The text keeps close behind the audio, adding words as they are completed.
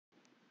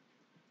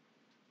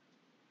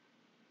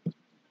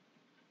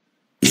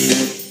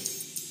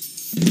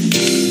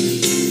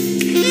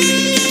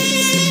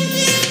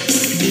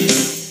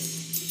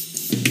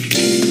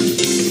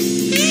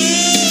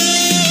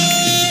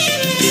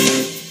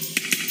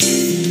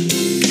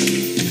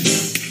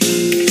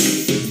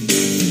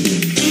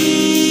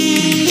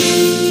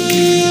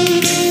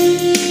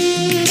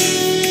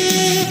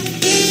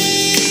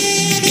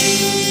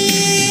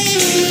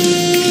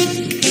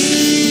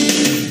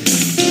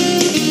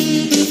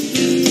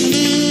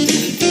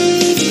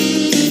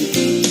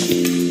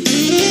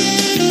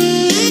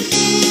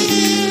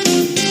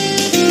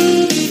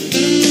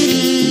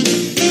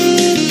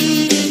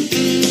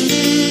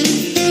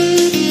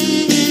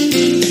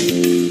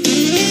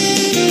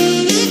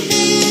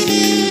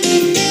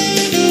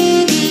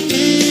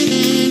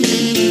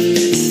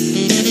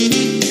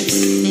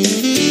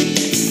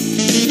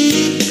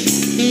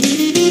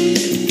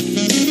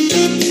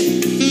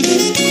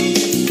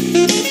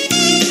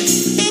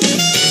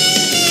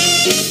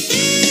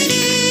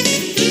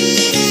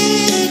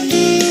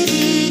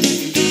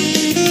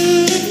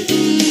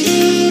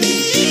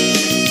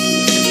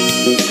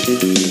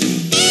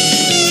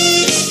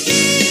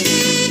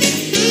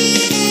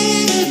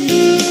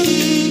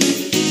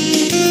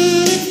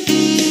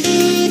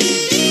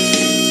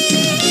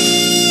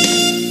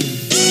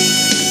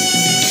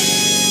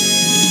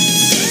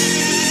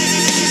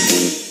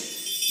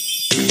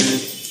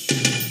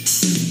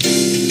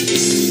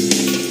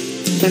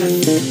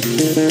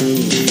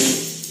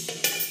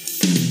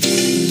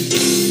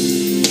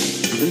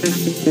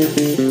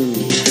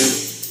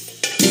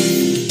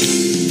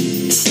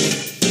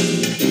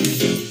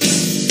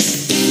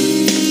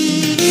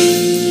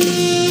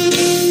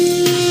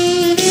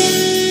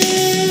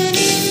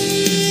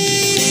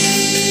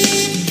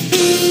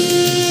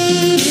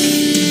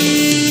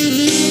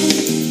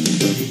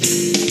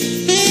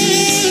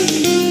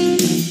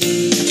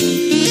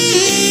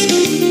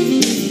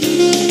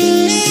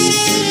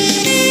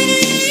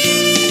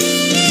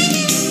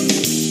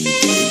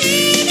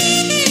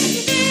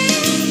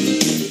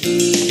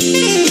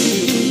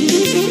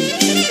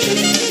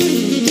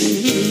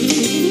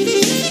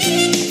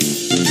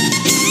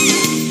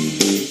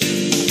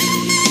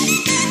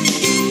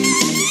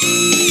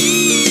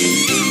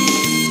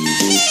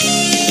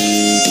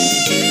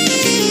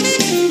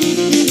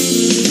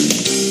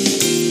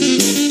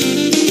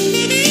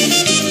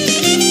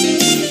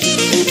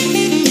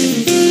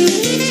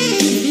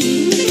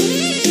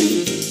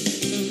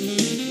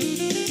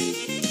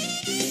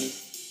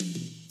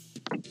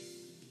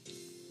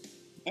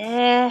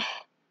Eh,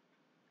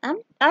 I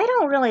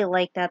don't really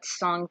like that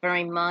song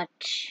very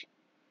much.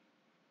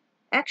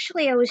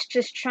 Actually, I was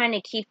just trying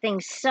to keep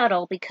things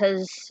subtle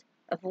because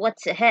of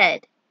what's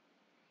ahead.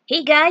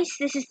 Hey guys,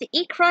 this is the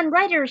Ekron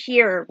Writer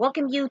here.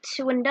 Welcome you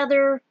to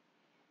another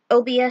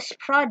OBS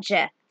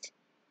project.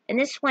 And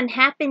this one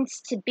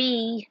happens to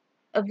be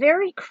a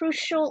very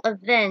crucial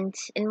event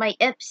in my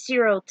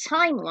F-Zero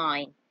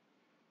timeline.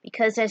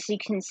 Because as you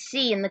can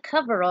see in the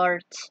cover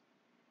art,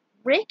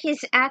 Rick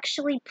is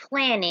actually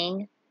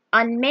planning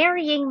on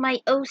marrying my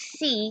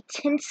OC,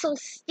 Tinsel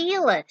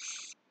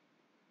Steelus.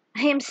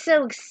 I am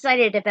so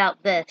excited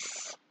about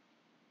this.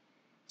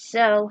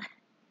 So,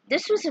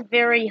 this was a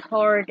very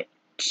hard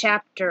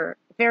chapter,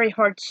 very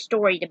hard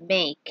story to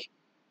make,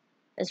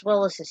 as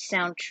well as a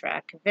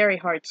soundtrack. A very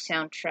hard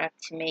soundtrack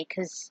to make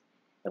because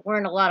there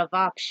weren't a lot of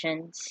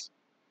options.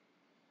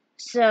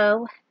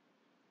 So,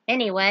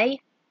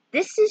 anyway,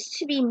 this is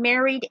to be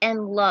married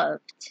and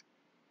loved,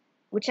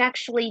 which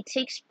actually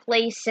takes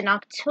place in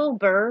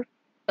October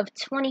of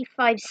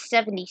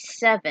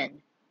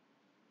 2577,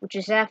 which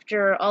is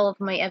after all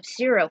of my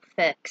F-Zero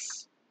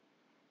fics.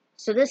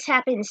 So this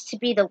happens to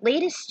be the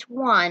latest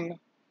one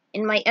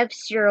in my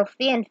F-Zero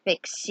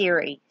Fanfic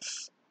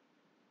series.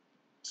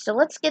 So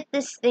let's get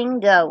this thing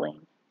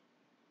going.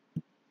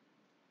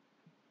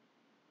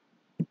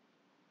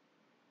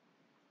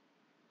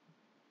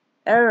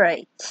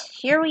 Alright,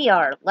 here we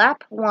are,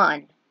 lap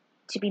 1,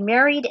 to be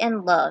married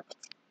and loved.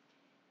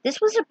 This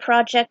was a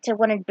project I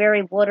wanted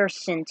Barry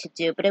Watterson to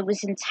do, but it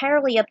was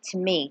entirely up to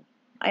me.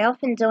 I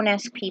often don't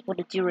ask people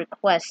to do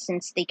requests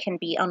since they can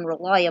be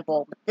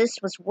unreliable, but this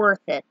was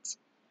worth it.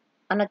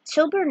 On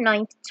October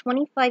 9th,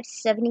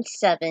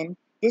 2577,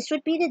 this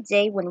would be the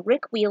day when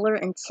Rick Wheeler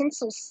and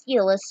Tinsel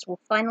Steelus will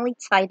finally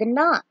tie the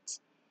knot.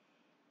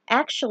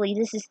 Actually,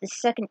 this is the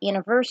second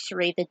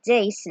anniversary of the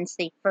day since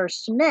they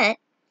first met,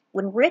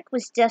 when Rick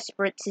was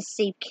desperate to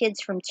save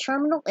kids from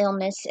terminal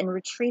illness and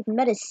retrieve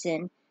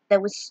medicine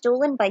that was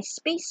stolen by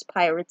space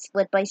pirates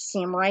led by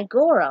Samurai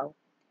Goro.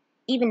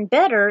 Even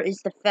better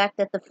is the fact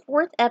that the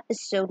 4th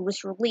episode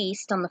was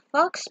released on the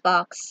Fox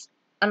Box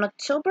on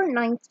October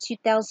 9th,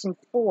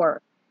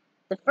 2004,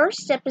 the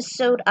first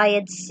episode I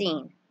had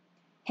seen,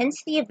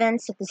 hence the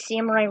events of The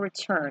Samurai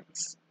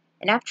Returns,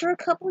 and after a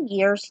couple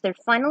years, they're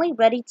finally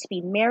ready to be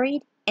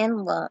married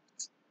and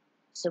loved.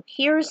 So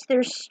here's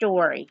their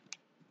story.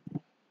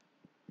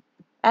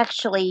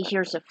 Actually,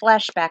 here's a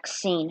flashback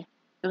scene.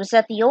 It was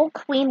at the old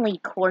Queenly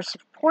course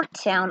of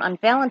Porttown on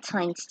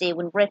Valentine's Day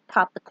when Rick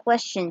popped the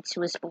question to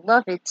his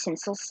beloved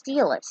Tinsel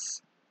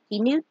Steelus. He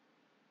knew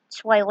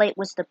twilight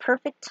was the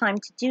perfect time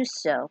to do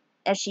so,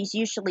 as she's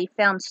usually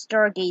found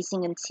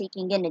stargazing and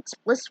taking in its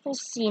blissful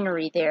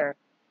scenery there.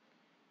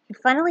 He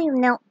finally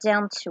knelt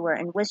down to her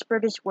and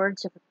whispered his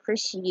words of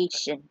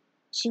appreciation.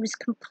 She was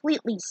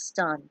completely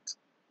stunned.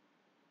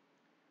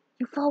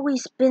 "You've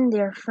always been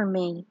there for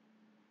me,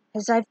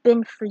 as I've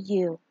been for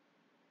you.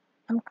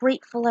 I'm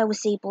grateful I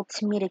was able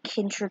to meet a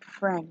kindred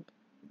friend.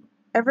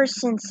 Ever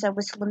since I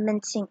was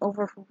lamenting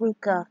over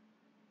Haruka,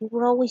 you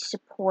were always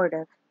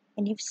supportive,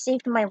 and you've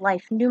saved my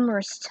life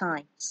numerous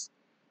times.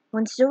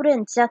 When Zoda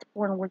and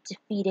Deathborn were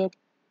defeated,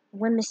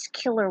 when Miss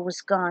Killer was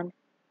gone,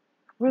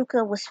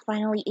 Haruka was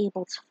finally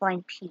able to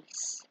find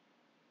peace.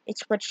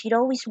 It's what she'd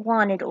always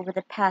wanted over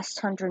the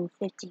past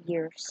 150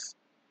 years,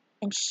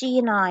 and she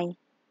and I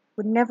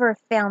would never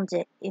have found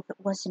it if it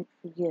wasn't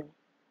for you.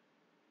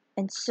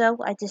 And so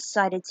I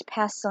decided to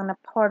pass on a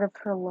part of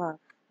her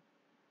love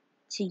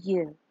to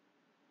you."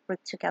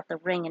 Rick took out the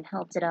ring and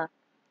held it up.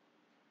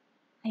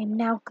 "I am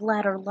now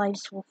glad our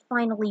lives will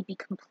finally be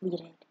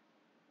completed,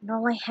 and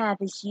all I have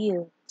is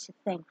you to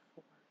thank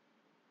for."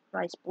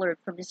 Her eyes blurred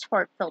from his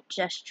heartfelt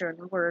gesture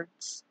and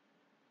words.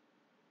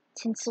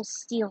 "Tinsel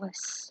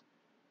Steelus,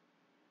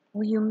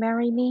 will you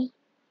marry me?"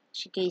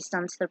 She gazed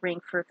onto the ring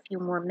for a few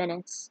more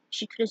minutes.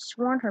 She could have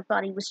sworn her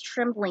body was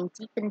trembling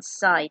deep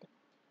inside.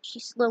 She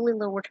slowly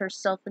lowered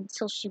herself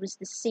until she was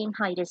the same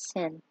height as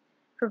him.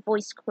 Her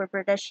voice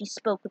quivered as she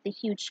spoke with a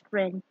huge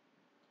grin.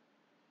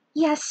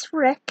 "Yes,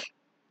 Rick,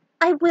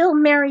 I will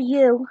marry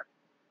you."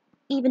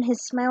 Even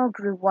his smile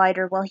grew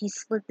wider while he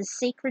slid the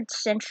sacred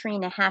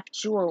century-and-a-half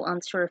jewel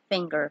onto her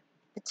finger.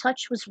 The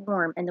touch was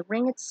warm, and the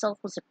ring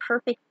itself was a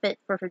perfect fit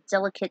for her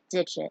delicate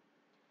digit.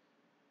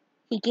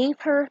 He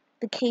gave her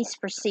the case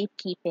for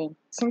safekeeping.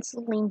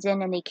 Tinsel leaned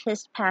in, and they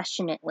kissed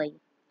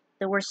passionately.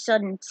 Through her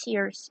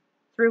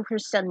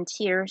sudden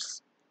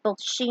tears, both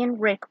she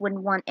and Rick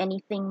wouldn't want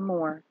anything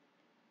more.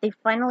 They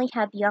finally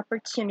had the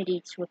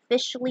opportunity to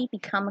officially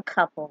become a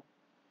couple.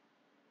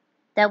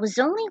 That was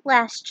only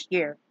last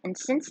year, and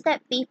since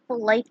that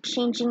fateful,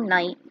 life-changing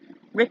night,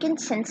 Rick and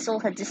Tinsel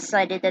had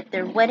decided that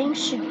their wedding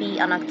should be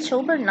on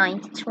October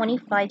 9th,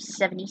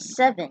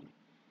 2577,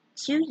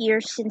 2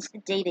 years since the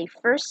day they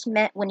first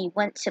met when he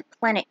went to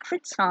planet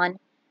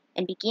Kryton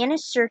and began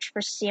his search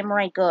for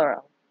Samurai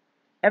Goro.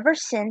 Ever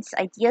since,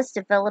 ideas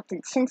developed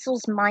in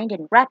Tinsel's mind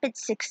in rapid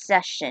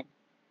succession.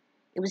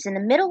 It was in the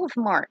middle of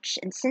March,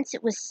 and since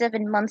it was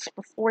 7 months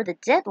before the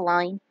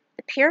deadline,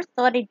 the pair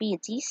thought it'd be a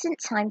decent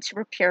time to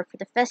prepare for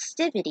the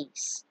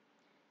festivities.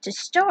 To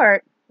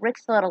start, Rick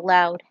thought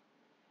aloud,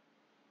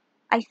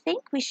 I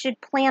think we should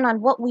plan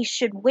on what we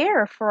should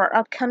wear for our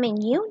upcoming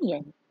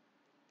union.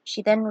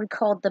 She then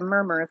recalled the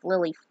murmur of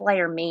Lily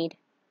Flyer made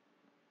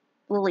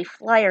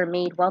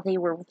while they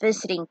were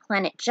visiting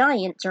Planet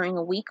Giant during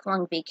a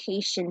week-long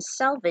vacation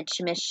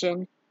salvage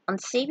mission on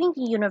saving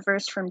the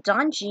universe from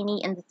Don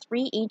Genie and the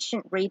three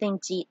ancient wrathing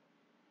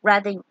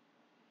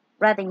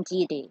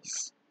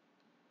deities.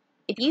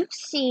 If you've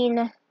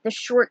seen the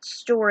short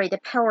story The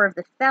Power of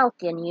the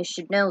Falcon, you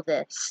should know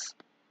this.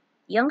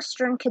 The young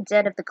stern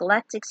cadet of the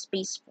Galactic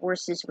Space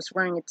Forces was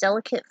wearing a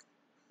delicate,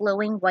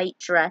 flowing white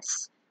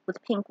dress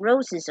with pink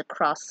roses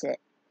across it.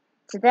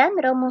 To them,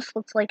 it almost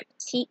looked like a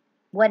petite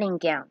wedding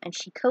gown, and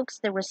she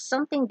coaxed there was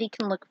something they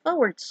can look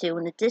forward to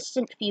in the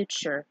distant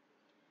future.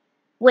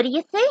 What do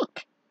you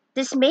think?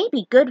 This may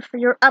be good for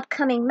your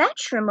upcoming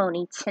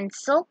matrimony,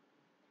 Tinsel.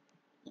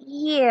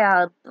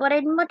 Yeah, but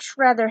I'd much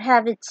rather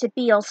have it to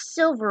be all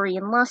silvery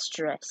and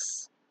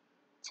lustrous.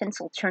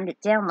 Tinsel turned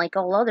it down. Like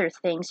all other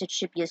things, it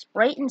should be as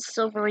bright and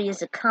silvery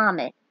as a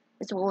comet,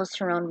 as well as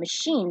her own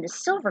machine, the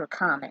Silver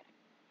Comet.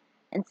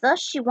 And thus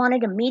she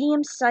wanted a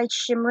medium-sized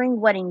shimmering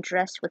wedding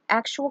dress with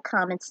actual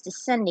comets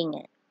descending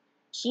it.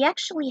 She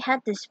actually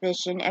had this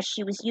vision as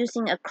she was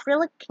using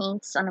acrylic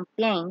paints on a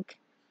bank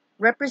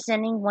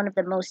representing one of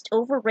the most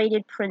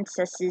overrated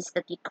princesses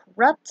that the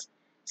corrupt,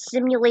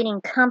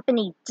 simulating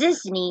company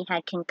Disney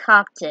had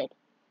concocted.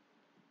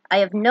 I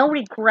have no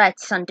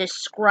regrets on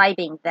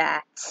describing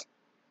that.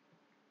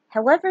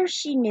 However,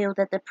 she knew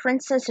that the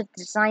process of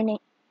designing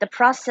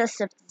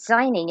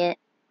it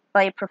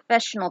by a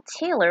professional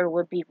tailor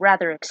would be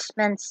rather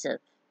expensive.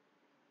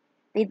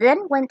 They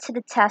then went to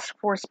the task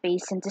force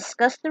base and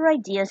discussed their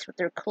ideas with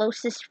their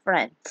closest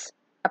friends.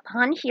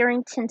 Upon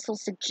hearing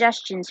Tinsel's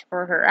suggestions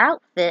for her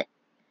outfit,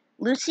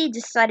 Lucy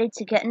decided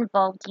to get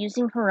involved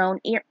using her own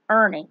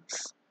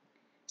earnings.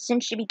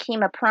 Since she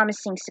became a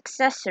promising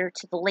successor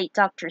to the late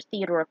Dr.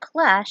 Theodore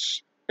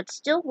Clash, but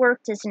still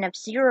worked as an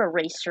F-Zero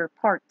racer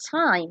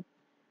part-time,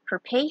 her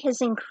pay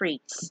has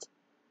increased.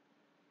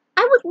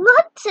 I would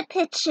love to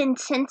pitch in,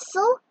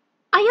 Tinsel.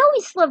 I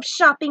always love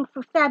shopping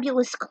for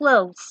fabulous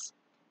clothes.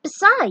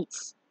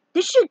 Besides,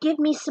 this should give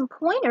me some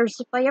pointers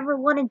if I ever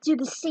want to do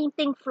the same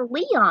thing for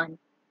Leon.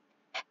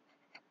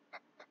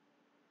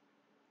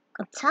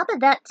 On top of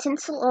that,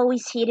 Tinsel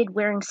always hated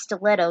wearing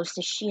stilettos,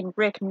 as she and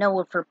Rick know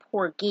of her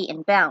poor gait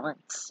and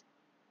balance.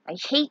 I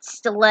hate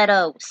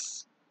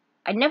stilettos.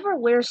 I never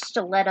wear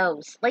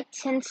stilettos. Like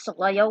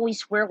Tinsel, I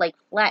always wear like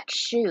flat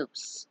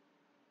shoes.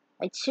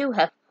 I too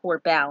have poor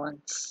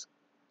balance.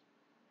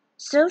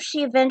 So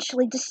she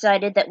eventually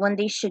decided that when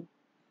they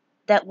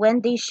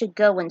should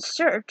go in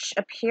search,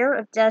 a pair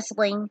of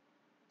dazzling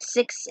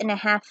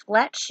 6.5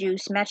 flat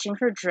shoes matching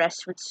her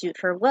dress would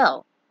suit her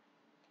well.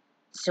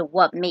 So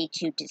what made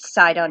you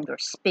decide on your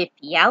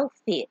spiffy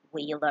outfit,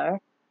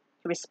 Wheeler?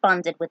 He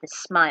responded with a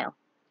smile.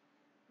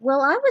 Well,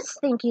 I was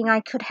thinking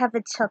I could have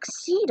a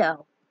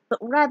tuxedo, but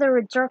rather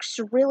a dark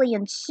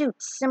cerulean suit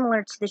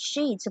similar to the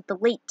shades of the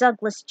late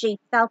Douglas J.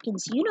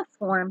 Falcon's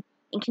uniform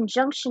in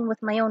conjunction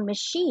with my own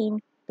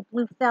machine, the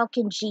Blue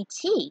Falcon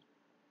GT.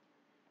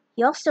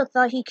 He also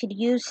thought he could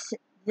use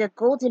the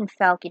Golden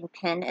Falcon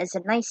pin as a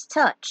nice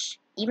touch,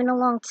 even a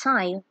long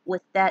tie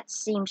with that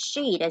same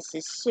shade as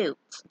his suit.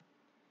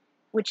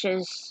 Which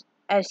is,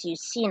 as you've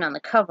seen on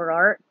the cover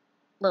art,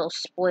 little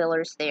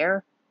spoilers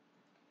there.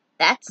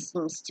 That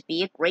seems to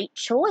be a great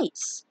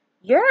choice.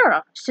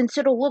 Yeah, since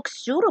it'll look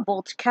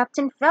suitable to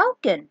Captain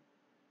Falcon.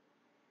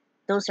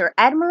 Those are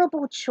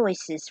admirable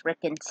choices, Rick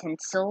and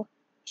Tinsel,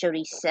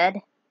 Jody said.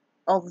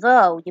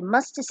 Although, you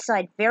must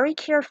decide very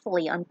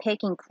carefully on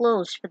picking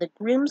clothes for the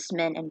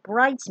groomsmen and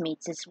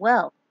bridesmaids as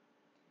well.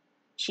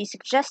 She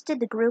suggested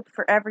the group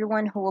for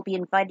everyone who will be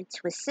invited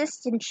to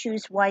assist and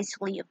choose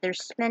wisely of their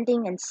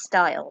spending and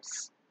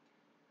styles.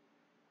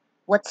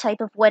 What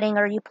type of wedding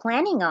are you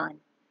planning on?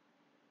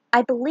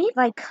 I believe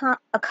a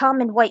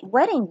common white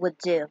wedding would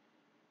do.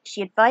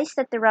 She advised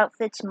that their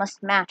outfits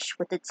must match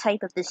with the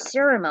type of the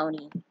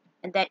ceremony,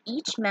 and that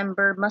each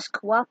member must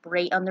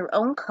cooperate on their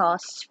own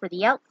costs for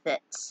the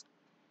outfits.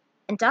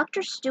 And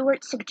Dr.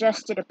 Stewart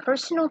suggested a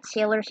personal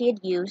tailor he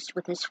had used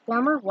with his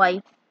former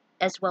wife,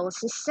 as well as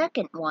his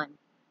second one.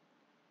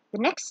 The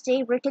next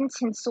day, Rick and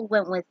Tinsel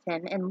went with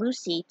him and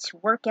Lucy to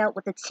work out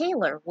with a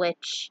tailor,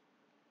 which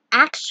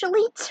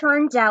actually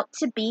turned out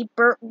to be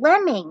Bert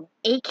Lemming,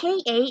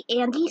 a.k.a.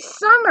 Andy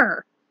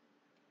Summer.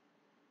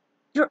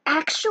 You're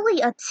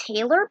actually a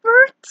tailor,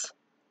 Bert?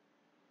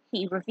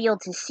 He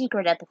revealed his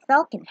secret at the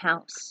Falcon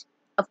House.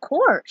 Of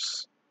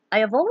course. I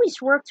have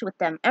always worked with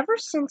them ever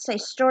since I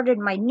started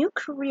my new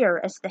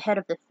career as the head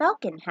of the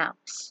Falcon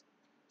House.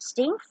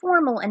 Staying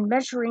formal and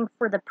measuring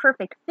for the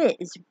perfect fit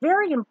is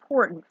very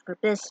important for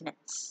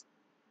business.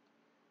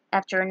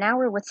 After an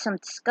hour with some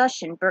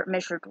discussion, Bert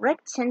measured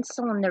Rick,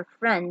 Tinsel, and their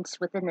friends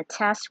within the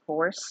task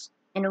force,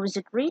 and it was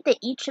agreed that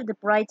each of the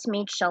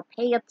bridesmaids shall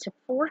pay up to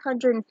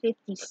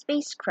 450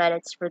 space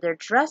credits for their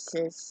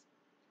dresses,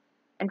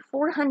 and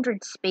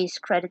 400 space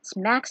credits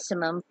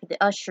maximum for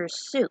the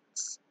usher's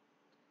suits.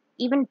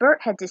 Even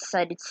Bert had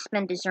decided to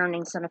spend his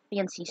earnings on a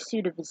fancy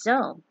suit of his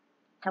own.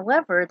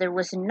 However, there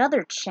was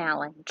another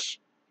challenge.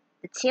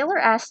 The tailor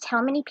asked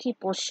how many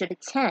people should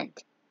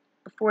attend.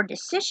 Before a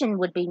decision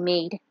would be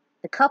made,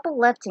 the couple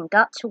left and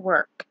got to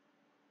work.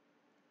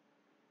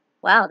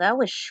 Wow, that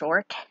was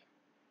short.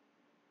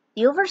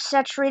 The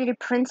oversaturated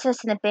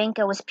princess in the bank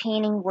I was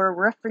painting were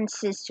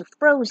references to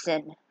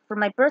Frozen. For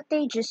my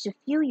birthday just a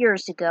few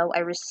years ago, I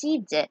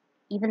received it,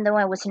 even though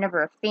I was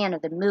never a fan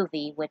of the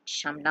movie,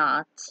 which I'm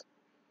not.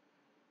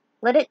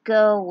 Let It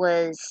Go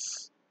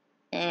was...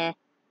 I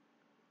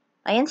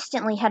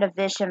instantly had a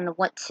vision of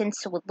what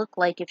Tinsel would look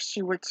like if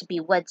she were to be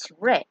wed to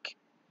Rick.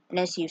 And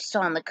as you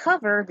saw on the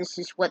cover, this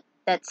was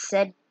that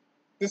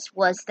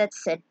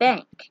said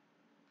bank.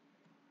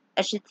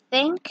 I should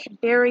thank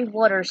Barry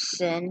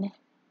Watterson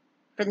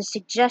for the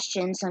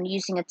suggestions on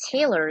using a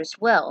tailor as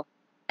well.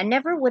 I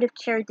never would have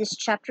carried this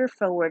chapter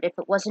forward if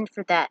it wasn't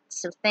for that,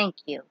 so thank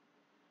you.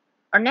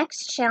 Our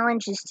next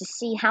challenge is to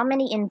see how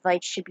many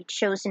invites should be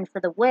chosen for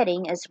the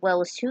wedding, as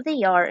well as who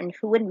they are and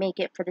who would make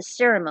it for the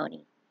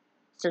ceremony.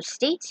 So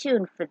stay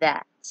tuned for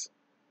that.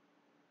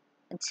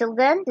 Until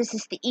then, this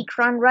is the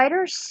Ekron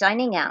Writer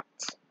signing out.